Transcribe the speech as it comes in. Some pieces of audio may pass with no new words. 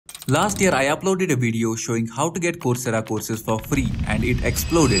Last year I uploaded a video showing how to get Coursera courses for free and it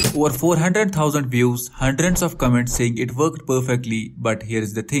exploded. Over 400,000 views, hundreds of comments saying it worked perfectly, but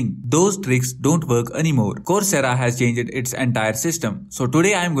here's the thing. Those tricks don't work anymore. Coursera has changed its entire system. So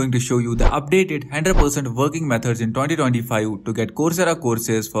today I am going to show you the updated 100% working methods in 2025 to get Coursera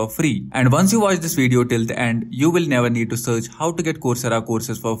courses for free. And once you watch this video till the end, you will never need to search how to get Coursera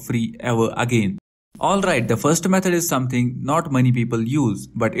courses for free ever again. Alright, the first method is something not many people use,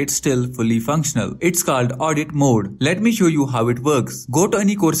 but it's still fully functional. It's called Audit Mode. Let me show you how it works. Go to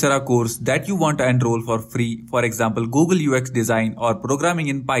any Coursera course that you want to enroll for free, for example Google UX Design or Programming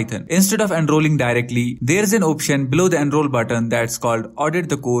in Python. Instead of enrolling directly, there's an option below the enroll button that's called Audit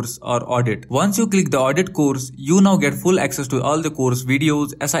the course or Audit. Once you click the Audit course, you now get full access to all the course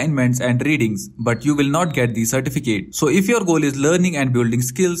videos, assignments and readings, but you will not get the certificate. So if your goal is learning and building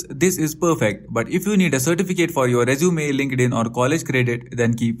skills, this is perfect. But if you need a certificate for your resume, LinkedIn or college credit,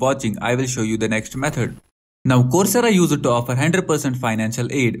 then keep watching. I will show you the next method. Now Coursera used to offer 100% financial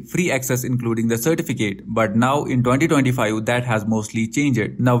aid, free access including the certificate, but now in 2025 that has mostly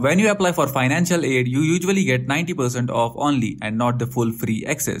changed. Now when you apply for financial aid, you usually get 90% off only and not the full free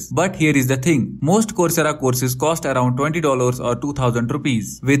access. But here is the thing, most Coursera courses cost around $20 or 2000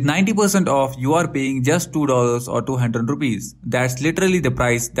 rupees. With 90% off, you are paying just $2 or 200 rupees. That's literally the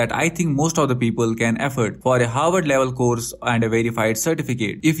price that I think most of the people can afford for a Harvard level course and a verified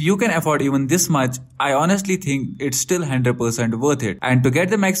certificate. If you can afford even this much, I honestly think it's still 100% worth it. And to get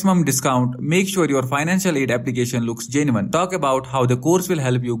the maximum discount, make sure your financial aid application looks genuine. Talk about how the course will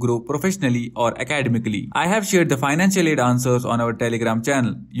help you grow professionally or academically. I have shared the financial aid answers on our Telegram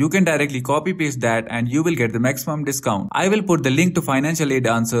channel. You can directly copy paste that and you will get the maximum discount. I will put the link to financial aid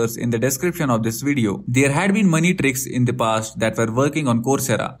answers in the description of this video. There had been many tricks in the past that were working on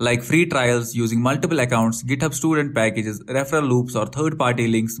Coursera, like free trials using multiple accounts, GitHub student packages, referral loops or third-party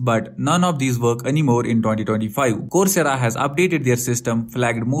links, but none of these work anymore in 2025. Coursera has updated their system,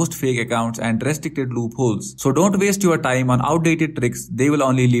 flagged most fake accounts and restricted loopholes. So don't waste your time on outdated tricks. They will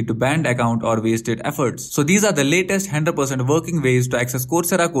only lead to banned account or wasted efforts. So these are the latest 100% working ways to access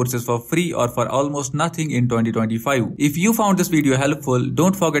Coursera courses for free or for almost nothing in 2025. If you found this video helpful,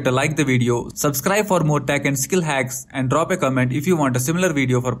 don't forget to like the video, subscribe for more tech and skill hacks, and drop a comment if you want a similar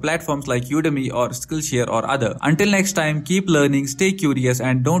video for platforms like Udemy or Skillshare or other. Until next time, keep learning, stay curious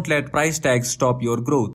and don't let price tags stop your growth.